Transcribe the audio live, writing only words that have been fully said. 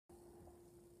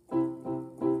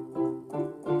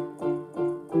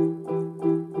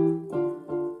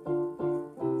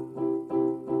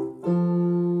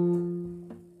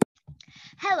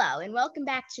welcome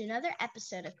back to another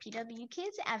episode of PW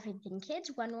Kids, Everything Kids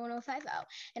 11050.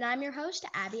 And I'm your host,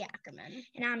 Abby Ackerman.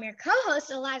 And I'm your co-host,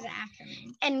 Eliza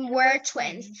Ackerman. And we're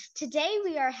twins. Today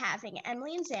we are having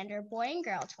Emily and Xander, boy and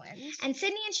girl twins. And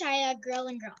Sydney and Shia, girl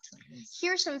and girl twins.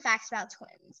 Here's some facts about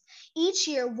twins. Each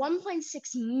year,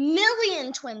 1.6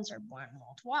 million twins are born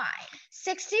worldwide.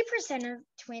 60% of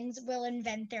twins will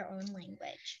invent their own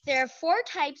language. There are 4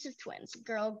 types of twins: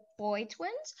 girl-boy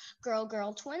twins,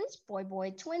 girl-girl twins,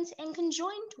 boy-boy twins, and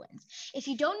conjoined twins. If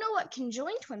you don't know what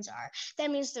conjoined twins are, that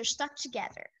means they're stuck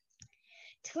together.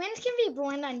 Twins can be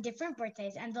born on different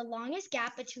birthdays, and the longest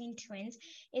gap between twins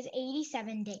is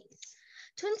 87 days.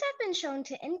 Twins have been shown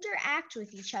to interact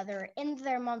with each other in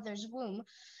their mother's womb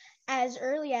as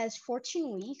early as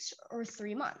 14 weeks or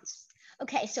 3 months.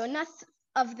 Okay, so enough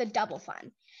of the double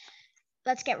fun.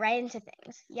 Let's get right into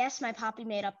things. Yes, my poppy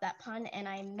made up that pun, and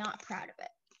I'm not proud of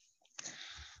it.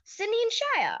 Sydney and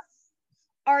Shia,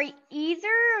 are either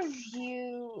of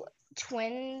you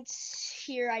twins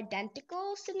here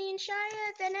identical, Sydney and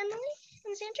Shia, than Emily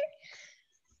and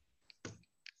Xander?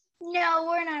 No,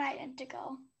 we're not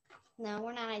identical. No,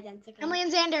 we're not identical. Emily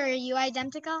and Xander, are you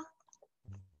identical?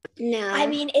 No. I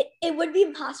mean, it would be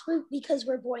impossible because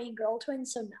we're boy and girl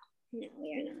twins, so no. No,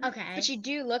 we are not. Okay. But you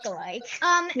do look alike.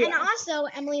 And also,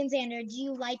 Emily and Xander, do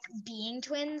you like being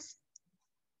twins?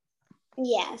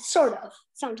 Yeah, sort of.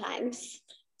 Sometimes.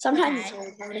 Sometimes it's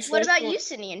hard, honestly. What about you,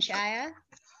 Sydney and Shia?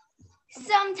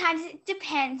 Sometimes it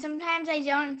depends. Sometimes I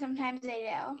don't, and sometimes I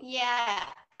do. Yeah,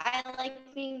 I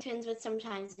like being twins, but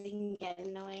sometimes it can get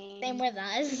annoying. Same with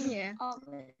us. Yeah. All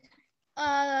the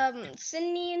time.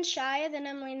 Sydney and Shia, then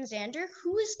Emily and Xander.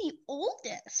 Who is the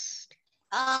oldest?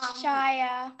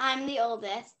 Shia. I'm the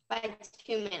oldest by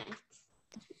 2 minutes.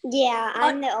 Yeah,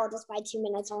 I'm the oldest by 2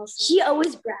 minutes also. She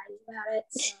always brags about it.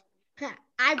 So.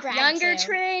 I brag Younger too.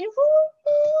 train.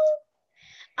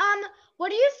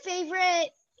 What are your favorite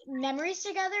memories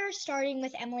together, starting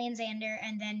with Emily and Xander,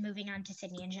 and then moving on to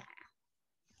Sydney and Shia?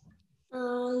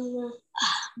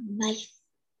 My.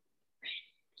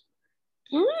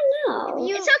 I don't know.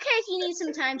 It's okay if you need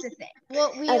some time to think.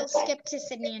 We'll skip to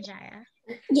Sydney and Shia.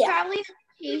 Yeah. Probably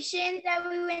vacations that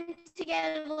we went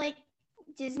together, like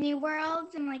Disney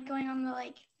Worlds, and like going on the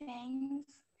like things.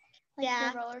 Like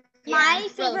Yeah. the roller My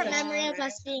favorite roller memory of coaster.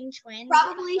 us being twins.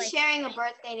 Probably like, sharing a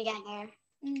birthday together.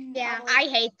 Yeah. I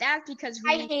hate that because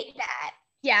I hate that.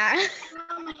 yeah.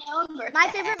 On my own birthday. My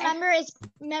favorite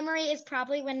memory is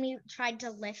probably when we tried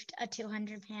to lift a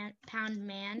 200-pound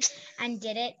man and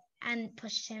did it and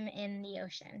pushed him in the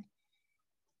ocean.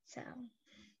 So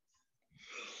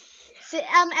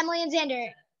Emily and Xander,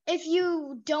 if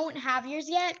you don't have yours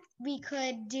yet, we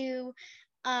could do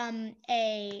the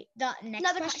next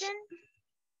Another question.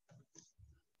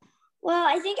 Well,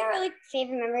 I think our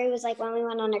favorite memory was like when we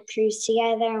went on a cruise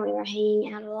together and we were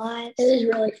hanging out a lot. It was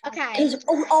really fun. Okay. Because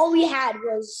all we had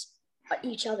was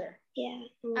each other. Yeah.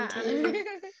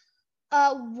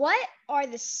 What are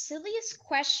the silliest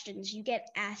questions you get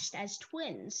asked as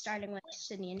twins, starting with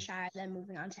Sydney and Shia, then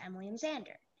moving on to Emily and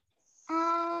Xander?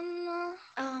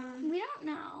 We don't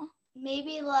know.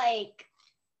 Maybe like.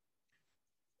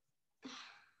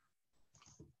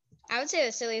 I would say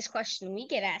the silliest question we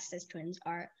get asked as twins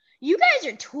are, you guys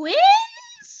are twins?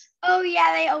 Oh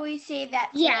yeah, they always say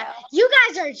that. Yeah, too. you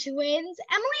guys are twins.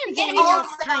 Emily and And Xander are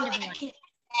also, kind of they like. could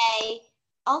say.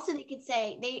 Also, they could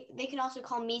say they could also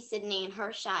call me Sydney and her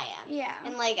Shia. Yeah.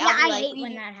 And like Yeah, I'll be I like, hate we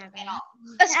when do that happens. it all.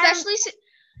 Especially,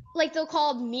 like, they'll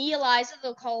call me Eliza,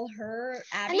 they'll call her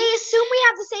Abby. And they assume we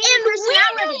have the same And we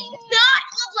personality. do not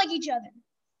look like each other.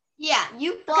 Yeah,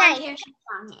 you blonde Okay. hair, she's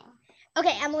blonde hair.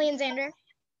 Okay, Emily and Xander.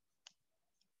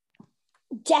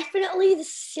 Definitely the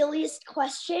silliest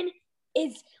question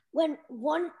is when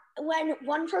one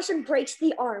person breaks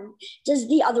the arm, does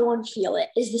the other one feel it?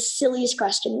 Is the silliest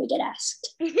question we get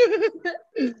asked.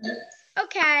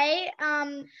 Okay.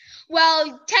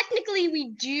 Well, technically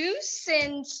we do,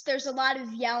 since there's a lot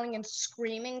of yelling and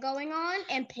screaming going on,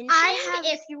 and pinching.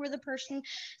 If you were the person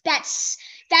that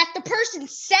the person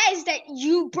says that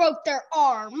you broke their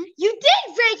arm. You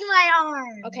did break my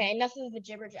arm. Okay, enough of the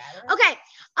jibber jabber. Okay.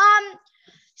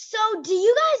 So do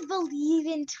you guys believe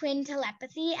in twin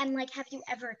telepathy? And like, have you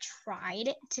ever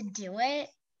tried to do it?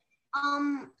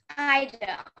 I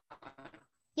don't.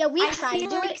 Yeah, we I tried to feel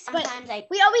do like it, but sometimes I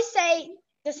we always say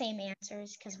the same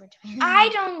answers because we're twins. I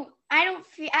don't know.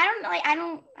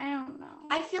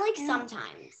 I feel like Yeah.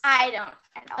 sometimes. I don't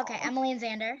at all. Okay, Emily and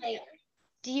Xander, Like,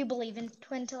 do you believe in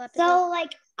twin telepathy? so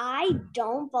like I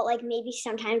don't, but like maybe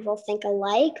sometimes we'll think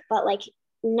alike, but like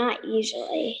not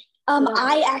usually.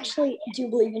 I actually do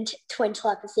believe in twin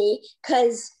telepathy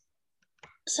because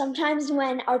sometimes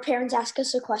when our parents ask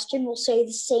us a question, we'll say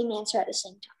the same answer at the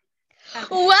same time.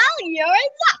 Well, you're in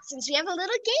luck since we have a little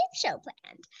game show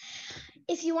planned.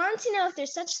 If you want to know if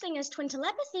there's such thing as twin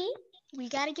telepathy, we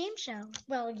got a game show.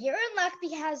 Well, you're in luck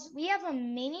because we have a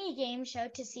mini game show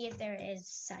to see if there is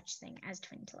such thing as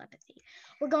twin telepathy.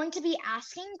 We're going to be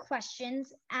asking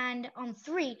questions, and on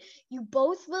 3, you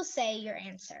both will say your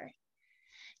answer.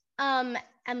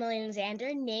 Emily and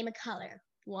Xander, name a color.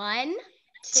 1,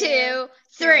 2, 2,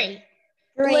 3.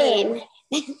 Green.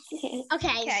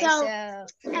 Okay, so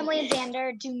Emily and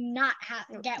Xander do not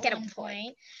get a 1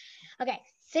 point. Okay,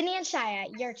 Sydney and Shia,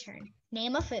 your turn.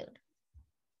 Name a food.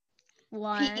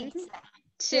 1, Pizza.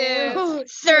 2,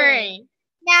 3.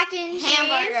 Mac and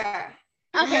hamburger.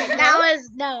 Okay, that was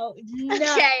no.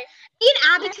 Okay. Me and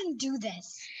Abby can do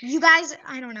this. You guys,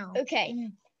 I don't know. Okay.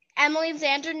 Emily and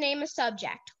Xander, name a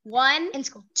subject. 1, In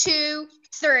school. 2,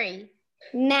 3.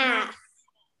 Math.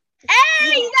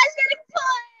 Hey, you guys get a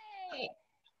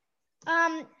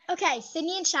point. Okay,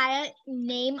 Sydney and Shia,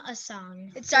 name a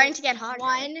song. It's starting to get harder.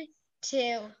 1,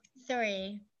 2,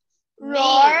 3.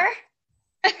 Roar.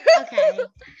 Okay.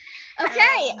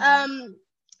 Okay.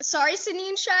 Sorry, Sydney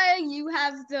and Shia, you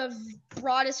have the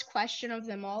broadest question of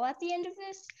them all at the end of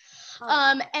this.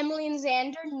 Emily and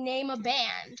Xander, name a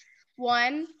band.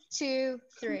 1, 2,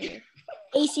 3.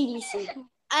 AC/DC.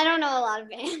 I don't know a lot of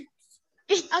bands.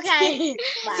 Okay.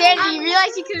 Xander, you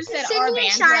realize you could have said our Sydney and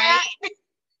band, Shia, right?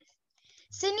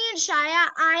 Sydney and Shia,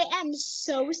 I am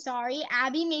so sorry.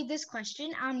 Abby made this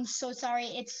question. I'm so sorry.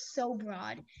 It's so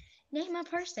broad. Name a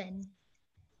person.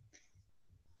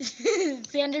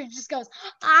 Xander just goes,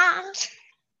 ah.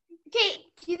 Okay,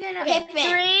 you can Okay, Pippin.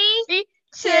 3,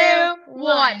 2,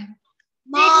 1.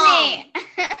 Disney.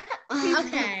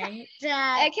 Okay.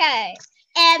 Dad. Okay.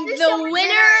 And the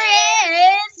winner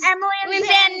is Emily and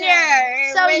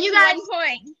Xander. So with you guys, 1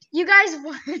 point. you guys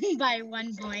won by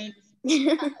 1 point.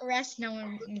 Rest no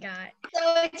one got.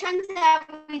 So it turns out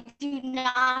we do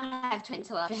not have twin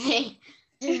telepathy.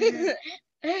 And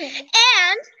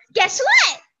guess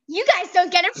what? You guys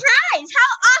don't get a prize. How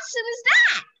awesome is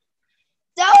that?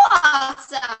 So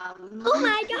awesome. Oh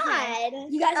my God.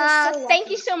 You guys are so Thank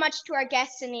lucky. you so much to our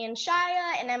guests, Sydney and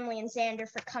Shia and Emily and Xander,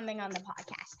 for coming on the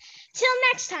podcast. Till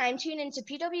next time, tune in to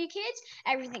PW Kids,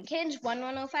 Everything Kids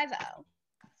 11050.